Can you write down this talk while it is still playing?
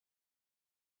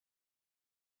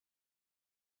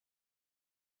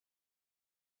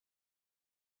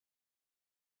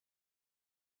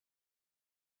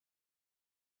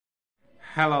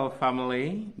Hello,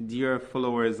 family, dear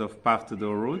followers of Path to the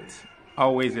Root.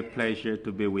 Always a pleasure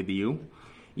to be with you.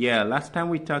 Yeah, last time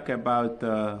we talked about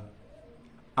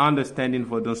understanding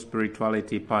Vodun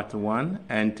Spirituality Part 1,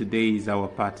 and today is our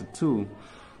Part 2.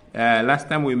 Last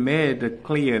time we made it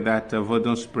clear that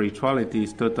Vodun Spirituality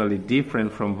is totally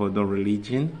different from Vodun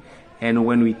religion. And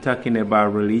when we're talking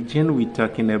about religion, we're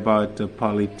talking about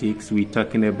politics, we're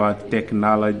talking about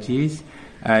technologies,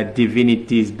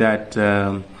 divinities that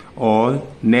or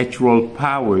natural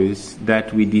powers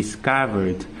that we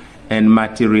discovered and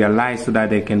materialized so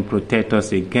that they can protect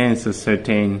us against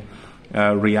certain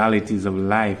realities of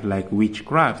life, like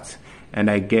witchcraft.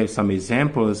 And I gave some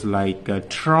examples like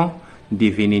Tron,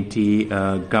 divinity,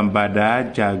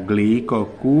 Gambada, Jagli,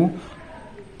 Koku,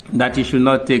 that you should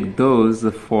not take those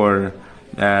for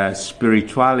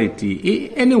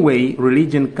spirituality. Anyway,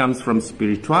 religion comes from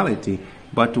spirituality.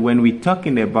 But when we're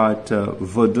talking about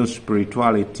Vodun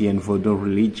spirituality and Vodun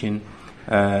religion,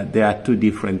 there are two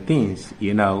different things,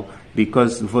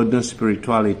 because Vodun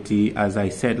spirituality, as I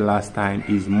said last time,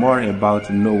 is more about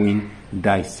knowing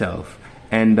thyself.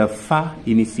 And the Fa,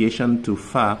 initiation to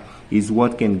Fa, is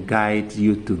what can guide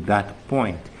you to that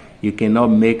point. You cannot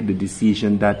make the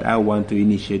decision that I want to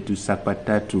initiate to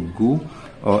Sapata, to Gu,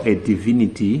 or a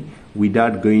divinity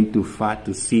without going too far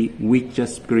to see which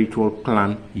spiritual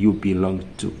clan you belong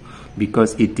to.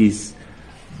 Because it is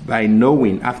by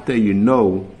knowing, after you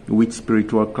know which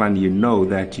spiritual clan you know,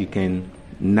 that you can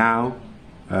now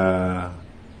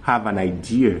have an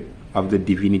idea of the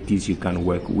divinities you can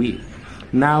work with.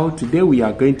 Now, today we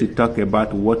are going to talk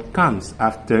about what comes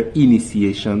after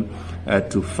initiation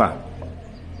to Fa.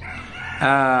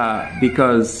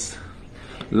 Because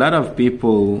a lot of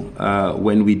people,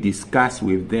 when we discuss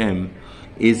with them,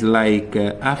 is like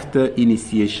after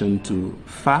initiation to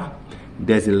Fa,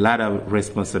 there's a lot of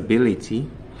responsibility.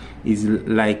 It's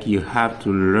like you have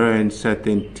to learn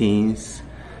certain things,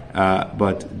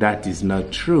 but that is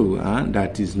not true.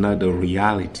 That is not the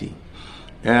reality.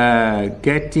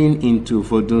 Getting into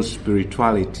Vodun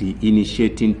spirituality,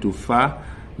 initiating to Fa,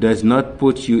 does not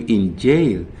put you in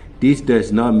jail. This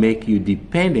does not make you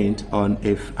dependent on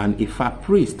an Ifa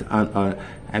priest.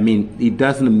 It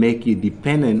doesn't make you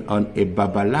dependent on a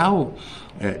Babalawo.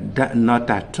 Not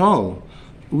at all.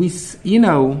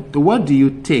 What do you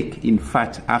take, in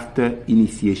fact, after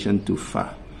initiation to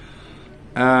Fa?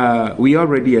 We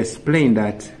already explained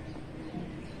that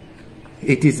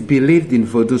it is believed in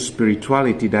Vodun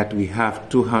spirituality that we have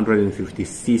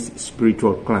 256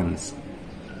 spiritual clans.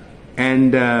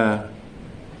 And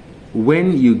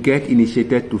when you get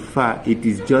initiated to Fa, it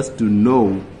is just to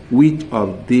know which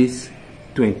of these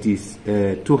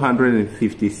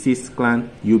 256 clans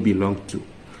you belong to.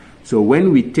 So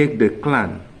when we take the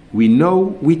clan, we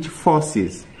know which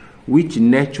forces, which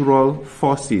natural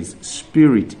forces,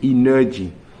 spirit,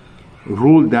 energy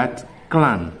rule that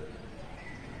clan.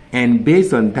 And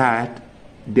based on that,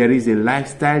 there is a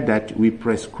lifestyle that we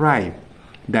prescribe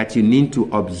that you need to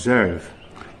observe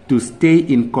to stay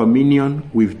in communion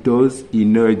with those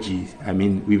energies,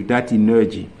 with that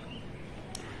energy.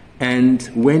 And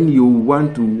when you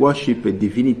want to worship a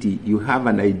divinity, you have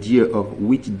an idea of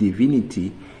which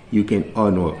divinity you can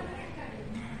honor.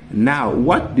 Now,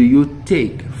 what do you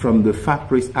take from the Fa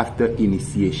priest after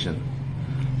initiation?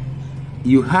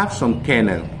 You have some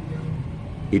kernel.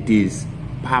 It is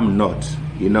palm nut,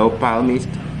 palmist,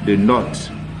 the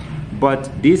nut. But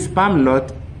this palm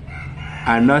nut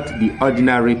are not the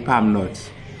ordinary palm nuts.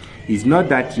 It's not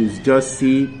that you just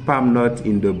see palm nut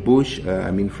in the bush,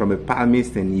 from a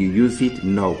palmist, and you use it.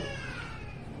 No.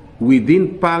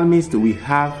 Within palmist, we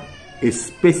have a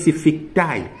specific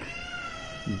type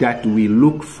that we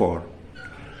look for.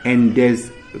 And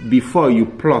before you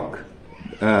pluck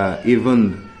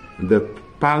even the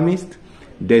palmist,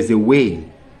 there's a way.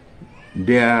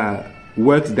 There are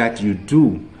works that you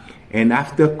do. And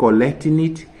after collecting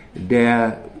it,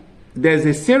 there's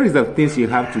a series of things you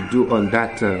have to do on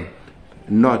that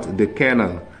nut, the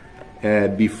kernel,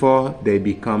 before they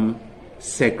become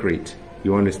sacred.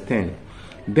 You understand?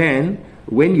 Then,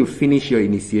 when you finish your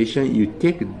initiation, you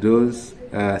take those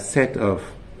set of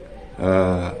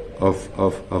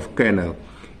kernel.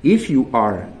 If you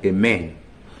are a man,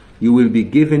 you will be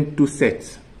given 2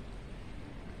 sets.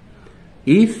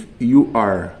 If you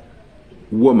are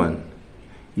woman,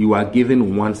 you are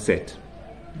given 1 set.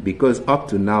 Because up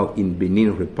to now in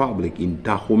Benin Republic, in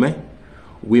Dahomey,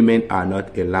 women are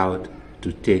not allowed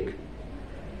to take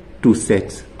 2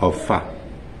 sets of Fa.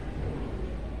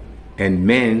 And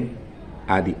men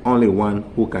are the only one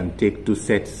who can take 2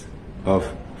 sets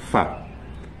of Fa.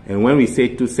 And when we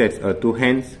say 2 sets or 2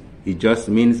 hands, it just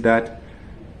means that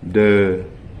the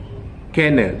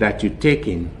kernel that you take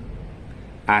in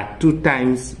are 2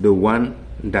 times the one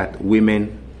that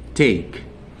women take.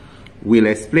 We'll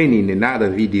explain in another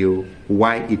video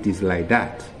why it is like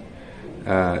that,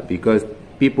 because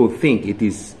people think it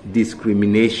is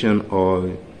discrimination,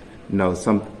 or no,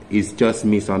 it's just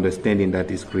misunderstanding that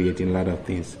is creating a lot of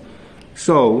things.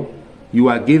 So you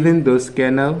are given those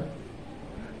kernel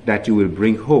that you will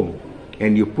bring home,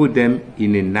 and you put them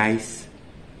in a nice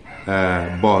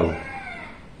bowl.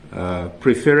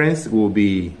 Preference will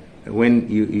be when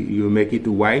you make it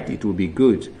white, it will be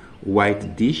good.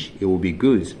 White dish, it will be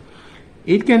good.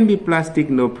 It can be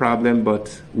plastic, no problem,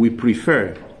 but we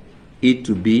prefer it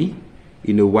to be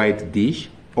in a white dish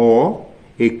or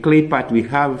a clay pot. We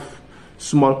have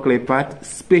small clay pot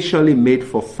specially made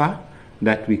for fa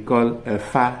that we call a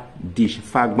fa dish,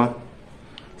 fagma.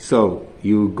 So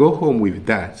you go home with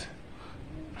that.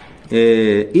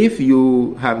 If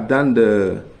you have done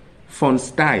the fun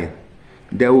style,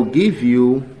 they will give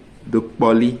you the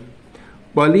poly.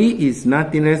 Poly is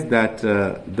nothing else that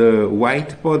the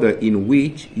white powder in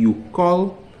which you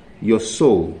call your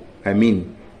soul, I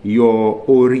mean your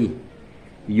ori.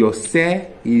 Your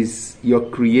se is your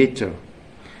creator.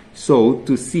 So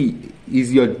to see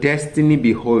is your destiny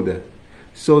beholder.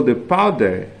 So the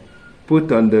powder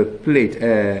put on the plate,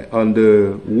 on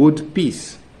the wood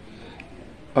piece,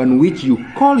 on which you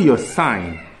call your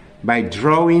sign by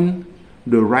drawing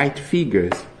the right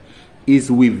figures,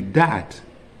 is with that.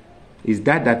 Is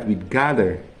that we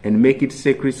gather and make it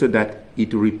sacred so that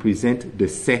it represents the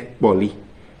Sekpoli.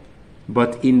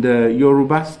 But in the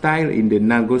Yoruba style, in the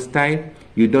Nango style,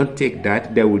 you don't take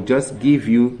that. They will just give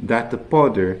you that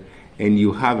powder and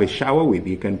you have a shower with.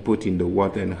 You can put in the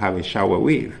water and have a shower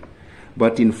with.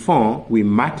 But in Fon,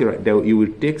 you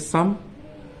will take some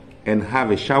and have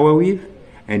a shower with,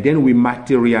 and then we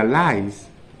materialize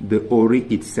the ori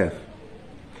itself.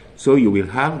 So you will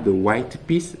have the white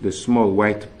piece, the small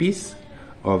white piece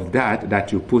of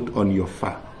that you put on your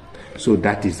fa. So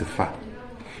that is the fa.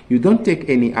 You don't take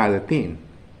any other thing.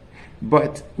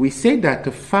 But we say that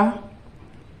the fa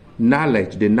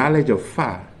knowledge, the knowledge of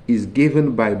fa, is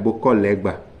given by Boko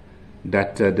Legba,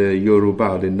 that the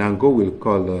Yoruba or the Nango will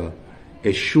call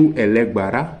Eshu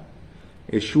Elegbara.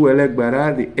 Eshu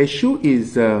Elegbara, the Eshu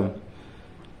is,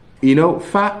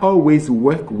 fa always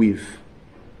work with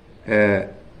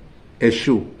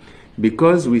Eshu,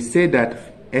 because we say that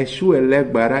Eshu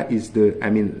Elegbara is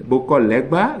Boko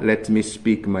Legba, let me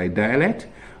speak my dialect.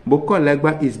 Boko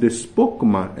Legba is the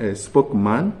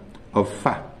spokesman of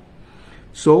Fa.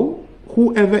 So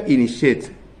whoever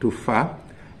initiates to Fa,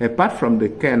 apart from the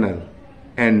kernel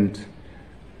and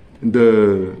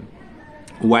the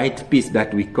white piece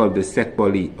that we call the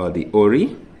Sekpoli or the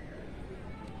Ori,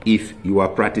 if you are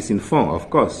practicing Fon, of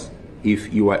course.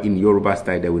 If you are in Yoruba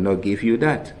style, they will not give you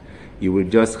that. You will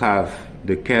just have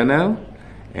the kernel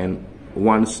and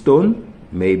one stone,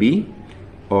 maybe,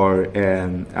 or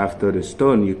after the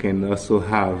stone, you can also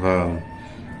have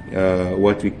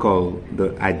what we call the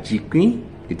ajikwi.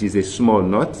 It is a small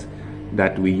knot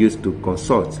that we use to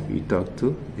consult, we talk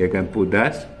to. You can put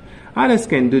that. Others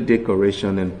can do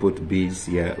decoration and put beads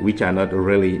here, which are not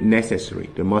really necessary.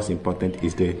 The most important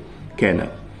is the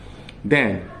kernel.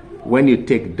 Then, when you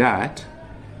take that,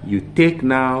 you take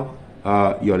now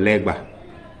your legba.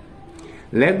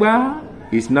 Legba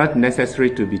is not necessary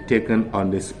to be taken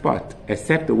on the spot,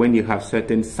 except when you have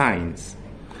certain signs.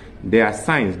 There are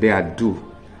signs, there are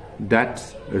due, that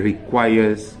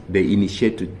requires the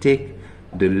initiate to take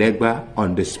the legba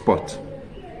on the spot.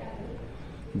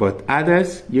 But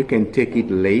others, you can take it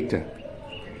later.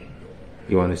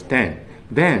 You understand?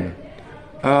 Then,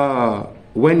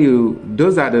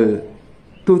 those are the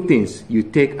 2 things you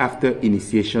take after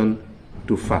initiation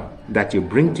to Fa, that you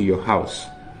bring to your house.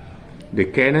 The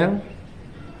kernel,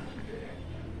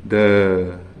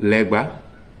 the legba,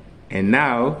 and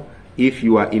now, if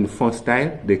you are in Fon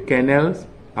style, the kernels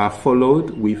are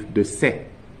followed with the se,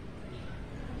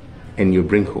 and you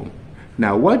bring home.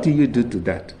 Now, what do you do to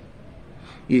that?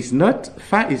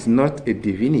 Fa is not a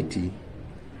divinity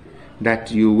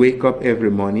that you wake up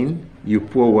every morning, you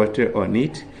pour water on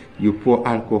it, you pour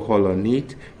alcohol on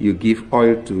it, you give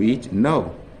oil to it.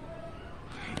 No.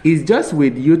 It's just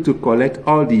with you to collect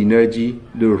all the energy,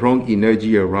 the wrong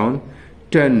energy around,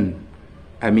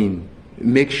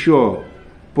 make sure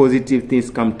positive things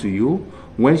come to you.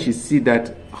 When she see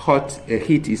that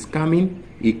heat is coming,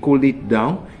 you cool it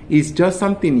down. It's just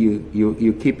something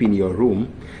you keep in your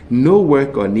room. No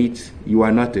work on it. You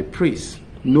are not a priest.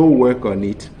 No work on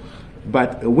it.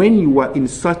 But when you are in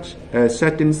such a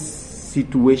certain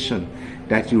situation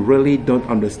that you really don't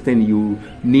understand, you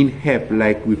need help,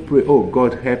 like we pray, oh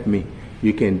God help me,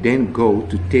 you can then go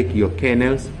to take your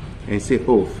kernels and say,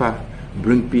 oh, Fa,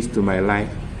 bring peace to my life.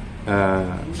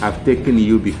 I've taken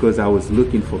you because I was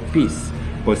looking for peace,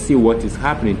 but see what is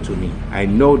happening to me. I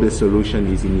know the solution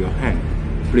is in your hand.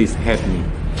 Please help me.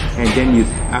 And then you,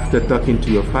 after talking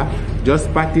to your Fa,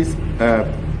 just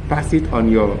pass it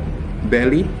on your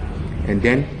belly and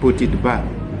then put it back.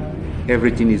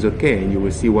 Everything is okay, and you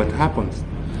will see what happens.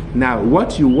 Now,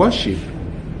 what you worship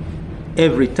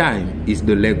every time is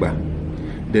the legba.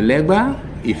 The legba,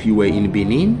 if you were in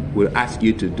Benin, will ask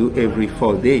you to do every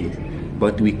 4 days,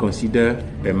 but we consider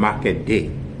a market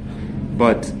day.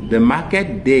 But the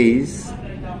market days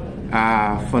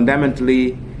are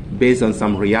fundamentally based on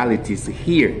some realities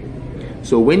here.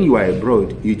 So when you are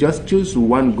abroad, you just choose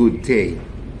one good day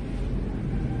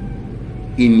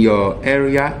in your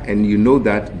area, and you know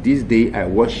that this day I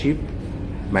worship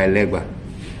my legba.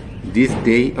 This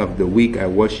day of the week I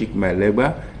worship my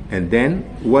legba. And then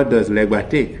what does legba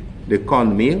take? The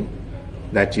corn meal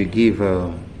that you give,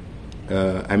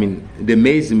 the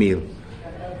maize meal,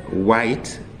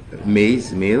 white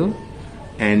maize meal,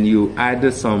 and you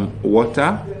add some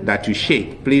water that you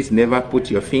shake. Please never put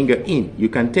your finger in. You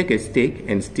can take a stick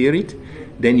and stir it,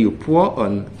 then you pour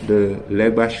on the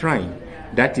legba shrine.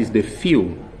 That is the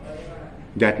fuel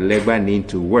that legba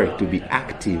needs to work, to be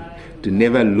active, to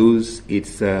never lose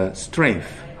its strength.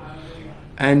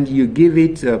 And you give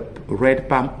it red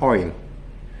palm oil.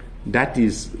 That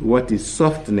is what is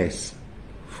softness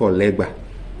for legba.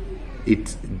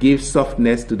 It gives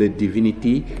softness to the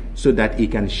divinity so that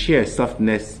it can share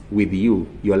softness with you.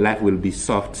 Your life will be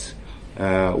soft,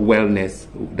 wellness.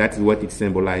 That's what it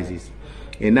symbolizes.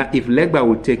 And now if legba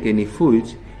will take any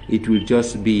food, it will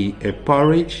just be a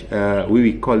porridge.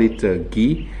 We will call it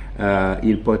ghee.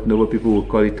 In Port Novo, people will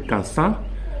call it kansan.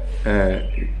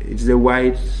 It's a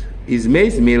white, it's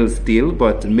maize meal still,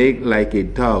 but made like a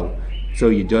dough. So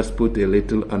you just put a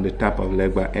little on the top of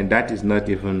legba, and that is not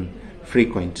even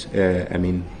frequent,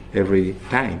 every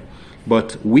time.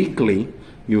 But weekly,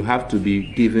 you have to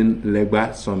be given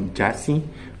legba some jassi,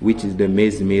 which is the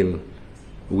maize meal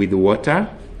with water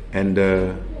and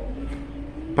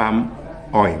palm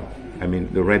oil,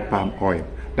 the red palm oil.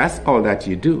 That's all that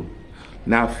you do.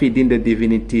 Now, feeding the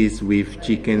divinities with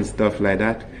chicken, stuff like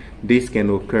that, this can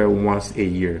occur once a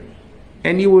year.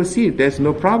 And you will see there's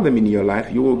no problem in your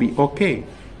life. You will be okay.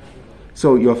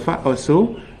 So your Fa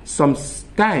also,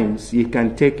 sometimes you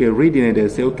can take a reading and they'll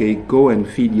say, okay, go and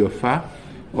feed your Fa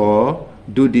or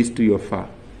do this to your Fa.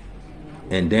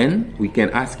 And then we can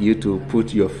ask you to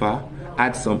put your Fa,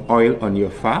 add some oil on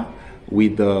your Fa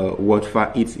with what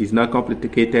Fa eats. It's not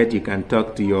complicated. You can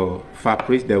talk to your Fa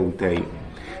priest, they will tell you.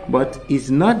 But it's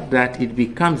not that it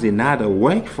becomes another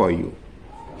work for you.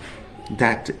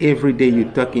 That every day you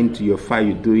talk into your Fa,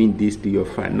 you're doing this to your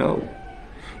Fa. No.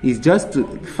 It's just,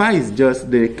 Fa is just,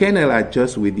 the kernel are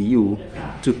just with you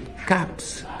to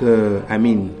catch the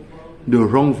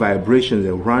wrong vibrations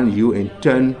around you and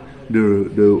turn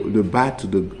the bad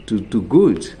to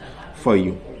good for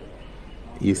you.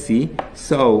 You see?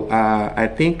 So I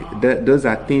think that those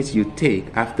are things you take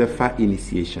after Fa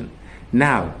initiation.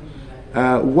 Now,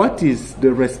 what is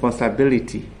the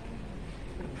responsibility?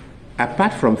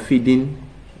 Apart from feeding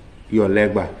your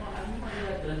legba,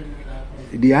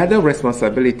 the other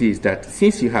responsibility is that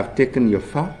since you have taken your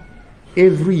Fa,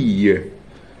 every year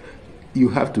you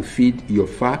have to feed your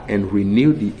Fa and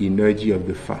renew the energy of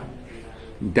the Fa.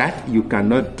 That you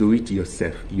cannot do it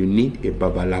yourself. You need a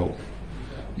Babalawo.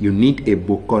 You need a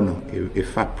Bokono, a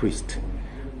Fa priest,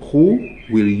 who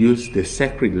will use the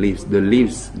sacred leaves, the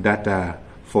leaves that are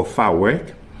for Fa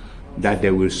work, that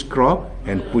they will scrub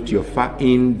and put your Fa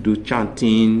in, do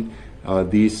chanting,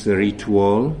 this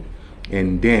ritual,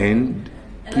 and then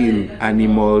kill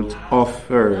animals,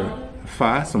 offer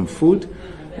Fa some food.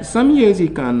 Some years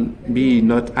it can be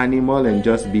not animal and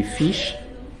just be fish.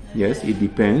 Yes, it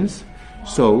depends.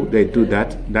 So they do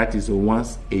that. That is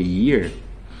once a year.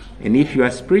 And if you are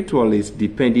spiritualist,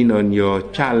 depending on your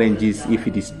challenges, if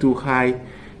it is too high,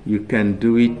 you can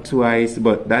do it twice,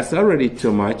 but that's already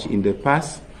too much. In the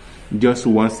past, just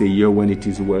once a year when it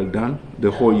is well done,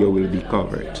 the whole year will be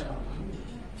covered.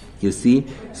 You see?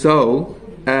 So,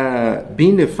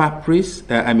 being a Fa priest,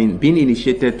 being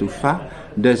initiated to Fa,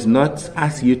 does not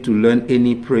ask you to learn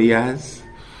any prayers.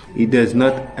 It does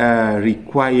not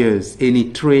require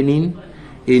any training,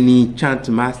 any chant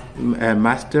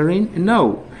mastering.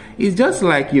 No. It's just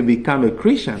like you become a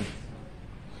Christian.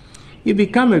 You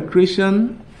become a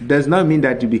Christian does not mean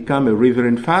that you become a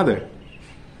Reverend Father.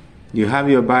 You have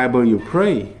your Bible, you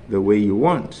pray the way you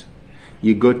want.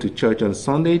 You go to church on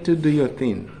Sunday to do your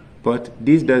thing. But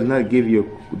this does not give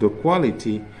you the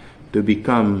quality to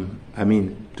become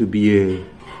to be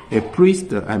a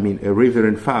priest, a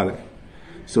reverend father.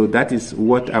 So that is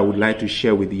what I would like to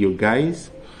share with you guys.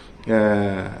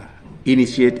 Getting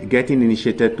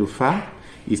initiated to Fa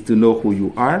is to know who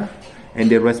you are, and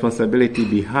the responsibility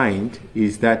behind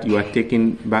is that you are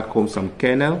taking back home some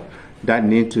kernel that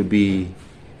need to be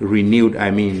renewed,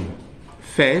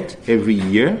 fed every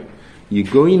year. You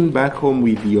go in back home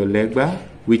with your legba,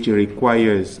 which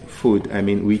requires food,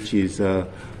 which is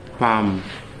palm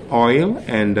oil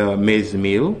and maize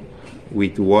meal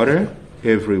with water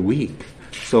every week.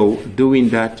 So doing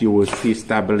that, you will see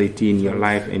stability in your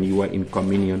life and you are in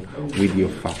communion with your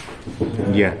Fa.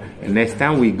 Yeah, and next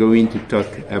time we're going to talk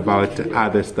about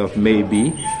other stuff,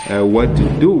 maybe what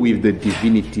to do with the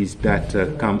divinities that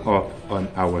come up on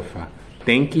our Fa.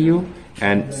 Thank you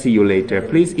and see you later.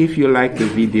 Please, if you like the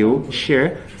video,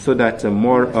 share so that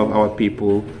more of our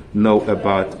people know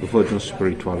about Vodun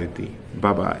spirituality.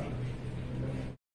 Bye-bye.